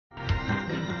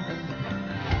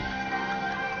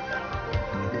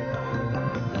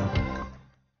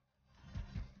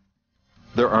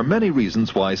There are many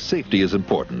reasons why safety is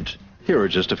important. Here are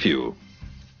just a few.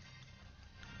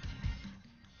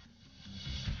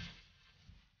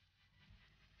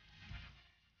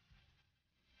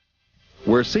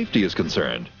 Where safety is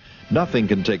concerned, nothing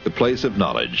can take the place of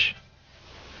knowledge.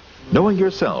 Knowing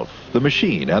yourself, the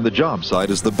machine, and the job site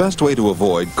is the best way to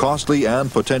avoid costly and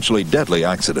potentially deadly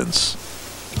accidents.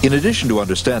 In addition to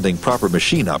understanding proper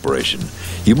machine operation,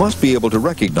 you must be able to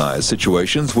recognize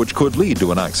situations which could lead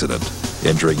to an accident,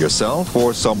 injuring yourself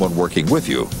or someone working with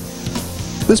you.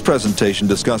 This presentation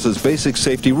discusses basic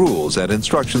safety rules and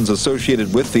instructions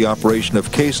associated with the operation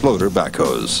of case loader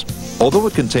backhoes. Although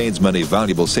it contains many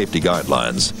valuable safety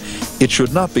guidelines, it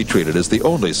should not be treated as the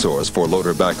only source for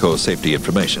loader backhoe safety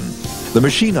information. The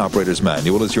Machine Operator's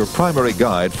Manual is your primary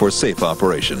guide for safe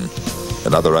operation.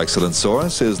 Another excellent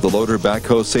source is the Loader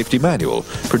Backhoe Safety Manual,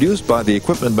 produced by the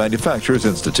Equipment Manufacturers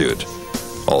Institute.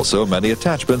 Also, many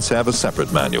attachments have a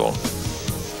separate manual.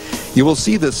 You will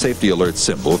see this safety alert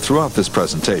symbol throughout this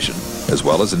presentation, as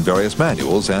well as in various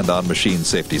manuals and on machine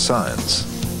safety signs.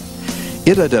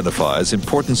 It identifies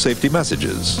important safety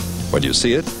messages. When you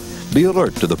see it, be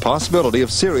alert to the possibility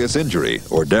of serious injury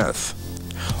or death.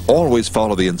 Always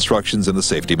follow the instructions in the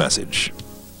safety message.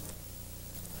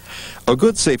 A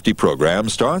good safety program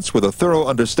starts with a thorough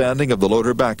understanding of the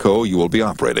loader backhoe you will be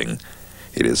operating.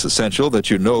 It is essential that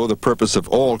you know the purpose of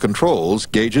all controls,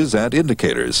 gauges, and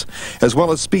indicators, as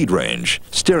well as speed range,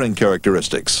 steering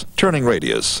characteristics, turning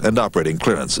radius, and operating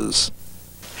clearances.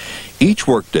 Each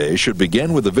workday should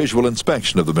begin with a visual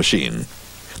inspection of the machine.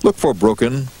 Look for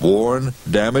broken, worn,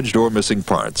 damaged, or missing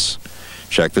parts.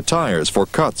 Check the tires for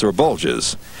cuts or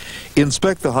bulges.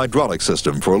 Inspect the hydraulic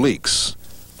system for leaks.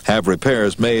 Have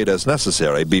repairs made as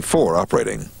necessary before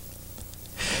operating.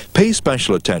 Pay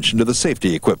special attention to the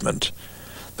safety equipment.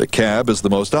 The cab is the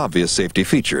most obvious safety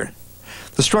feature.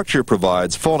 The structure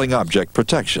provides falling object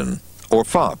protection, or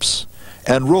FOPS,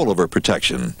 and rollover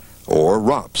protection, or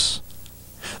ROPS.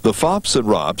 The FOPS and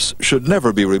ROPS should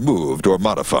never be removed or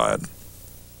modified.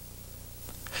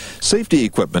 Safety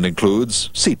equipment includes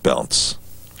seat belts,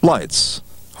 lights,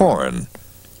 horn,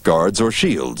 guards or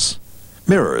shields,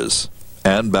 mirrors,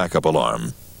 and backup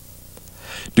alarm.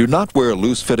 Do not wear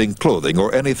loose-fitting clothing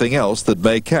or anything else that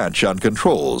may catch on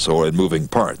controls or in moving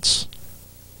parts.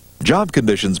 Job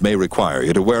conditions may require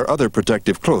you to wear other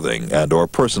protective clothing and/or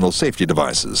personal safety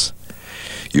devices.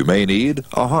 You may need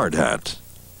a hard hat,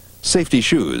 safety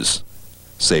shoes,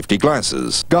 safety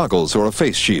glasses, goggles or a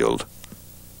face shield,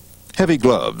 heavy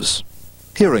gloves,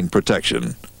 hearing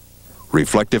protection,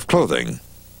 reflective clothing,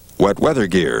 wet weather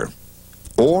gear,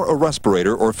 or a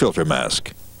respirator or filter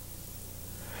mask.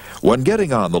 When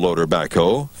getting on the loader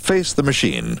backhoe, face the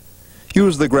machine.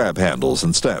 Use the grab handles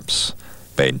and steps,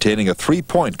 maintaining a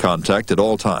three-point contact at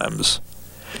all times.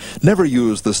 Never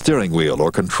use the steering wheel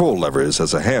or control levers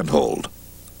as a handhold.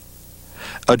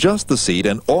 Adjust the seat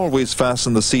and always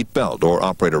fasten the seat belt or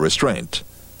operator restraint.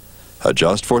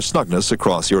 Adjust for snugness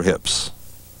across your hips.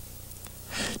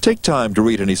 Take time to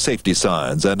read any safety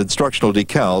signs and instructional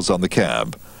decals on the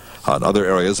cab, on other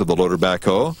areas of the loader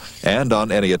backhoe, and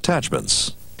on any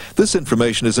attachments. This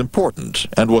information is important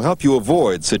and will help you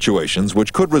avoid situations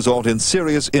which could result in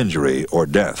serious injury or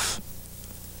death.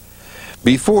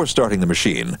 Before starting the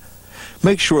machine,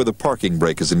 make sure the parking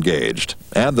brake is engaged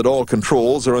and that all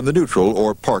controls are in the neutral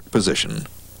or park position.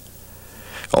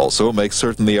 Also, make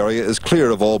certain the area is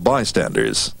clear of all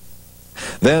bystanders.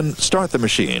 Then, start the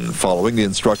machine following the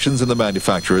instructions in the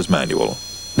manufacturer's manual.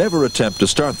 Never attempt to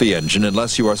start the engine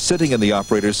unless you are sitting in the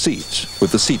operator's seat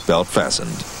with the seat belt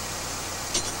fastened.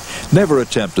 Never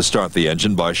attempt to start the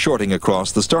engine by shorting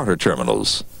across the starter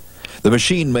terminals. The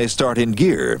machine may start in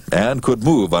gear and could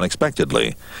move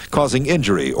unexpectedly, causing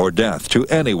injury or death to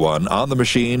anyone on the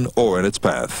machine or in its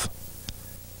path.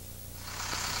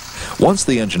 Once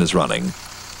the engine is running,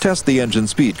 test the engine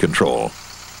speed control.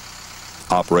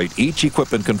 Operate each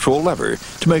equipment control lever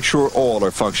to make sure all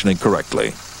are functioning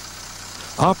correctly.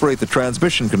 Operate the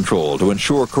transmission control to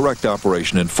ensure correct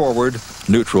operation in forward,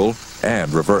 neutral,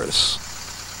 and reverse.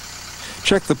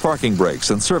 Check the parking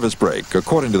brakes and service brake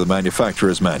according to the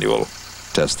manufacturer's manual.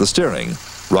 Test the steering,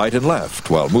 right and left,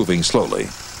 while moving slowly.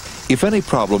 If any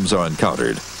problems are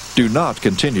encountered, do not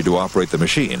continue to operate the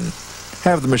machine.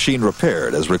 Have the machine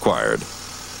repaired as required.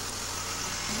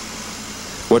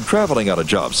 When traveling on a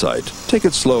job site, take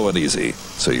it slow and easy,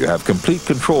 so you have complete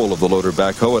control of the loader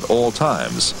backhoe at all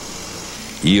times.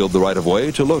 Yield the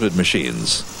right-of-way to loaded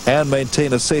machines, and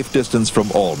maintain a safe distance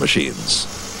from all machines.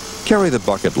 Carry the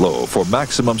bucket low for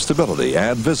maximum stability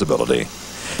and visibility,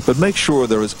 but make sure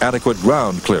there is adequate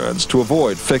ground clearance to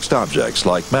avoid fixed objects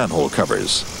like manhole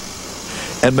covers.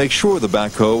 And make sure the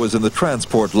backhoe is in the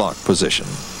transport lock position.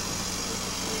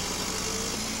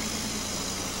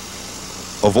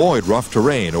 Avoid rough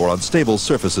terrain or unstable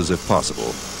surfaces if possible.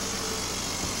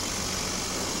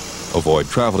 Avoid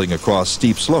traveling across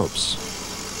steep slopes.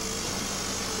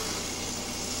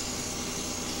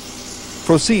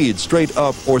 Proceed straight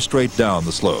up or straight down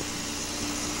the slope.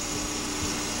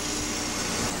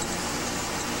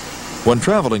 When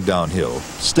traveling downhill,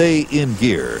 stay in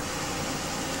gear.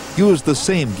 Use the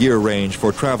same gear range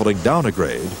for traveling down a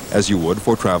grade as you would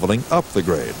for traveling up the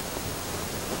grade.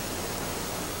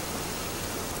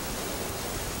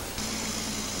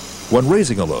 When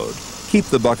raising a load, keep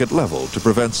the bucket level to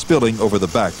prevent spilling over the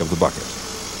back of the bucket.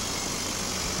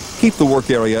 Keep the work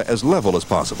area as level as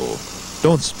possible.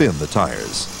 Don't spin the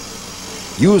tires.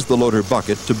 Use the loader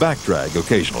bucket to backdrag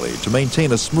occasionally to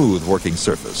maintain a smooth working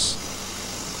surface.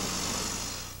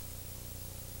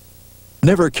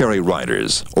 Never carry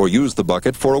riders or use the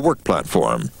bucket for a work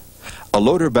platform. A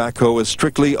loader backhoe is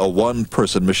strictly a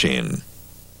one-person machine.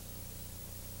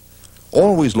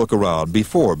 Always look around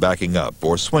before backing up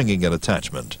or swinging an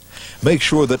attachment. Make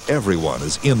sure that everyone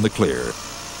is in the clear.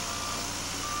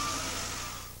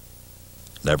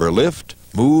 Never lift,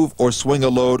 move, or swing a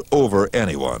load over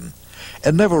anyone.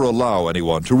 And never allow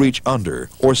anyone to reach under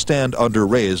or stand under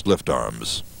raised lift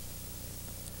arms.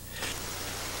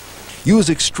 Use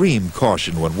extreme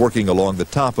caution when working along the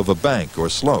top of a bank or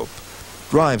slope.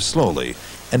 Drive slowly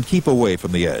and keep away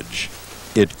from the edge.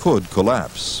 It could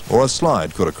collapse or a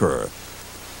slide could occur.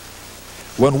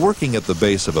 When working at the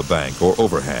base of a bank or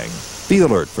overhang, be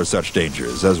alert for such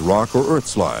dangers as rock or earth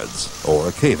slides or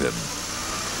a cave-in.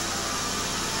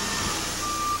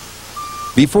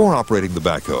 Before operating the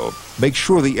backhoe, make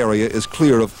sure the area is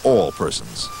clear of all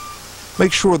persons.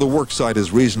 Make sure the work site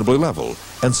is reasonably level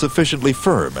and sufficiently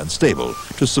firm and stable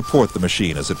to support the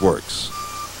machine as it works.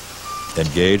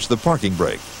 Engage the parking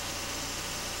brake.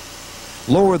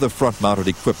 Lower the front-mounted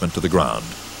equipment to the ground.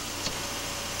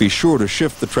 Be sure to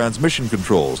shift the transmission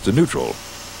controls to neutral.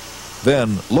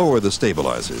 Then lower the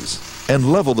stabilizers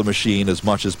and level the machine as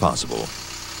much as possible.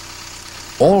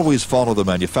 Always follow the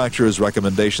manufacturer's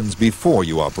recommendations before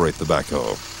you operate the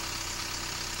backhoe.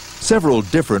 Several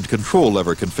different control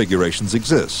lever configurations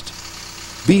exist.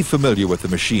 Be familiar with the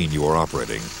machine you are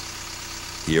operating.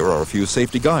 Here are a few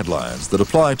safety guidelines that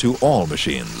apply to all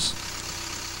machines.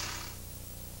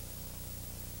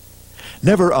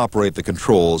 Never operate the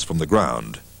controls from the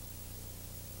ground.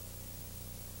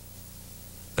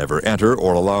 Never enter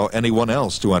or allow anyone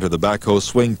else to enter the backhoe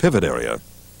swing pivot area.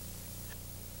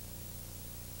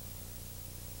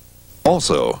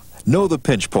 Also, know the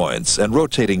pinch points and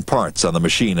rotating parts on the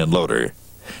machine and loader.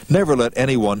 Never let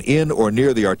anyone in or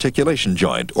near the articulation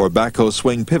joint or backhoe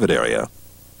swing pivot area.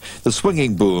 The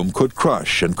swinging boom could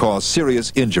crush and cause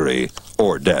serious injury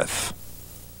or death.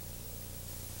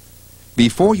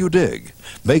 Before you dig,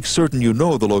 make certain you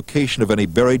know the location of any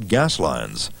buried gas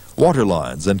lines, water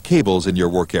lines, and cables in your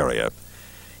work area.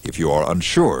 If you are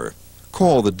unsure,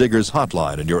 call the digger's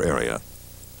hotline in your area.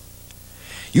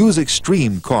 Use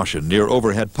extreme caution near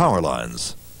overhead power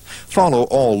lines. Follow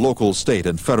all local, state,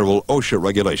 and federal OSHA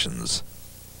regulations.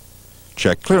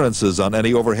 Check clearances on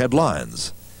any overhead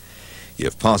lines.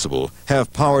 If possible,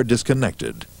 have power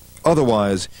disconnected.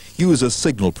 Otherwise, use a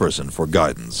signal person for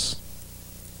guidance.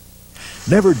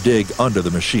 Never dig under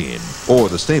the machine or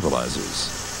the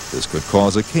stabilizers. This could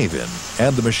cause a cave-in,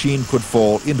 and the machine could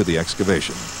fall into the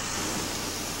excavation.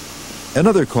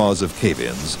 Another cause of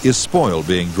cave-ins is spoil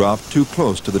being dropped too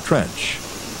close to the trench.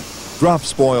 Drop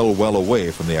spoil well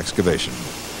away from the excavation.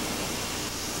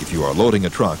 If you are loading a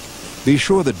truck, be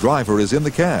sure the driver is in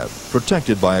the cab,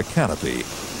 protected by a canopy,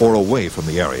 or away from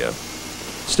the area.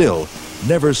 Still,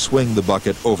 never swing the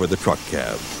bucket over the truck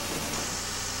cab.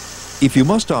 If you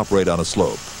must operate on a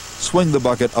slope, swing the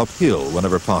bucket uphill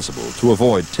whenever possible to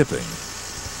avoid tipping.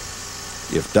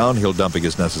 If downhill dumping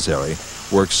is necessary,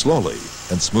 work slowly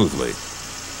and smoothly.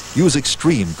 Use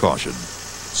extreme caution,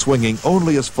 swinging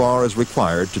only as far as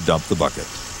required to dump the bucket.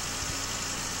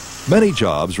 Many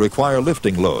jobs require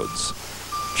lifting loads.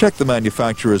 Check the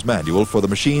manufacturer's manual for the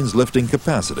machine's lifting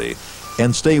capacity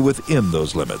and stay within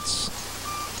those limits.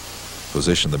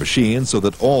 Position the machine so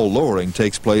that all lowering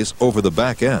takes place over the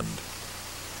back end.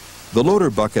 The loader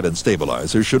bucket and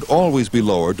stabilizer should always be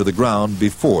lowered to the ground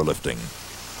before lifting.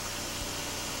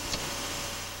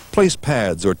 Place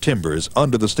pads or timbers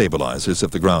under the stabilizers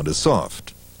if the ground is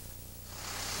soft.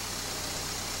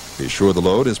 Be sure the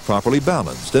load is properly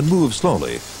balanced and move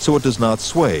slowly so it does not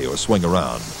sway or swing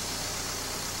around.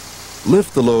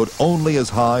 Lift the load only as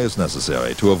high as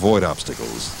necessary to avoid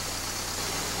obstacles.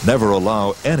 Never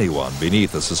allow anyone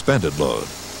beneath a suspended load.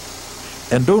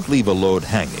 And don't leave a load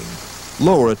hanging.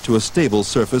 Lower it to a stable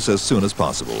surface as soon as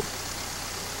possible.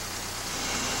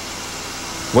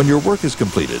 When your work is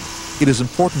completed, it is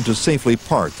important to safely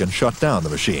park and shut down the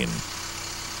machine.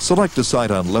 Select a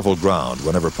site on level ground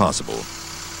whenever possible.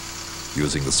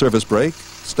 Using the service brake,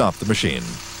 stop the machine.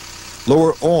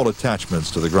 Lower all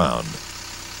attachments to the ground.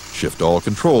 Shift all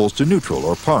controls to neutral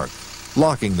or park,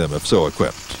 locking them if so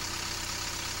equipped.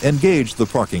 Engage the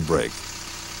parking brake.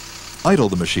 Idle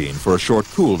the machine for a short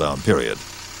cool-down period.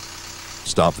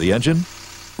 Stop the engine,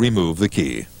 remove the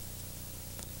key.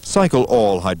 Cycle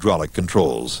all hydraulic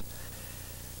controls.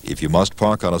 If you must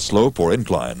park on a slope or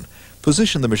incline,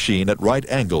 position the machine at right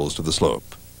angles to the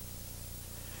slope.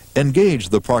 Engage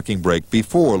the parking brake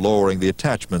before lowering the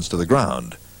attachments to the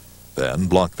ground. Then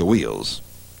block the wheels.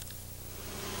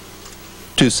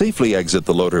 To safely exit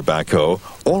the loader backhoe,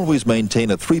 always maintain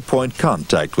a 3-point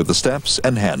contact with the steps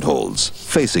and handholds,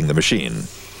 facing the machine.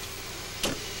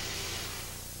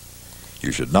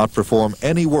 You should not perform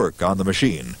any work on the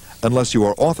machine unless you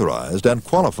are authorized and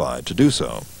qualified to do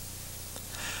so.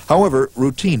 However,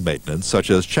 routine maintenance, such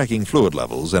as checking fluid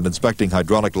levels and inspecting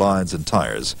hydraulic lines and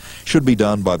tires, should be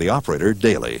done by the operator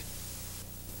daily.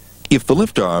 If the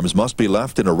lift arms must be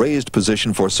left in a raised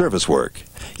position for service work,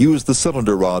 use the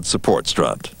cylinder rod support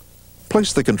strut.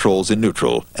 Place the controls in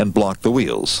neutral and block the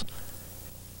wheels.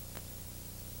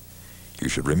 You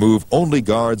should remove only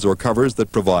guards or covers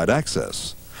that provide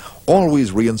access.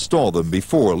 Always reinstall them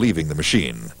before leaving the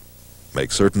machine.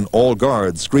 Make certain all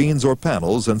guards, screens, or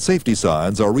panels and safety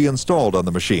signs are reinstalled on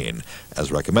the machine,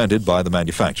 as recommended by the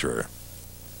manufacturer.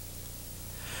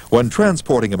 When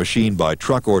transporting a machine by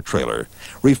truck or trailer,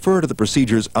 refer to the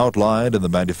procedures outlined in the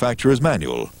manufacturer's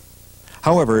manual.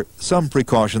 However, some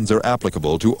precautions are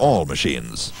applicable to all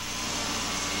machines.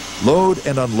 Load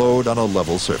and unload on a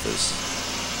level surface.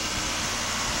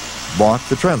 Block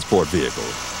the transport vehicle.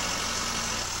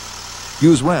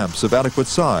 Use ramps of adequate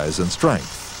size and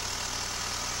strength.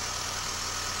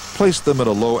 Place them at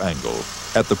a low angle,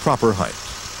 at the proper height.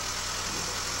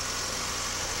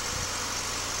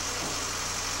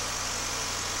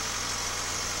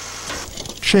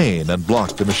 Chain and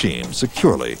block the machine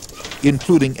securely,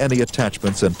 including any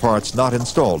attachments and parts not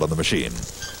installed on the machine.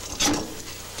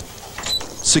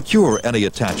 Secure any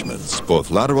attachments, both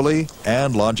laterally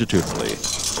and longitudinally.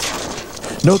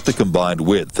 Note the combined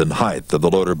width and height of the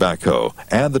loader backhoe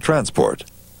and the transport.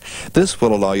 This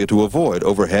will allow you to avoid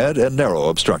overhead and narrow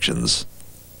obstructions.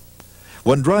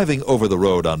 When driving over the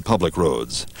road on public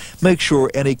roads, make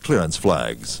sure any clearance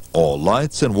flags, all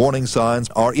lights and warning signs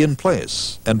are in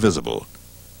place and visible.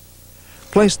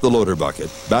 Place the loader bucket,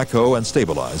 backhoe, and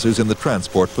stabilizers in the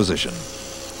transport position.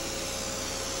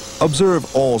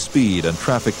 Observe all speed and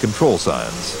traffic control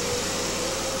signs.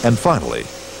 And finally,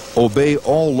 obey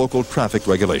all local traffic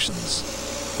regulations.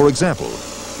 For example,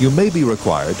 you may be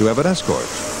required to have an escort.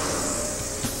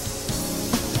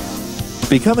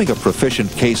 Becoming a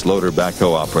proficient case loader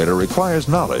backhoe operator requires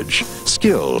knowledge,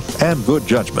 skill, and good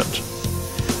judgment.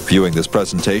 Viewing this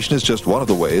presentation is just one of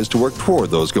the ways to work toward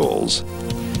those goals.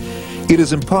 It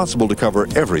is impossible to cover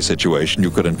every situation you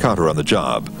could encounter on the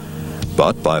job,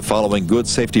 but by following good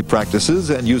safety practices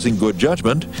and using good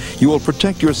judgment, you will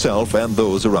protect yourself and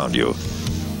those around you.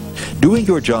 Doing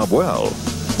your job well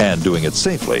and doing it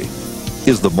safely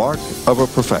is the mark of a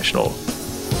professional.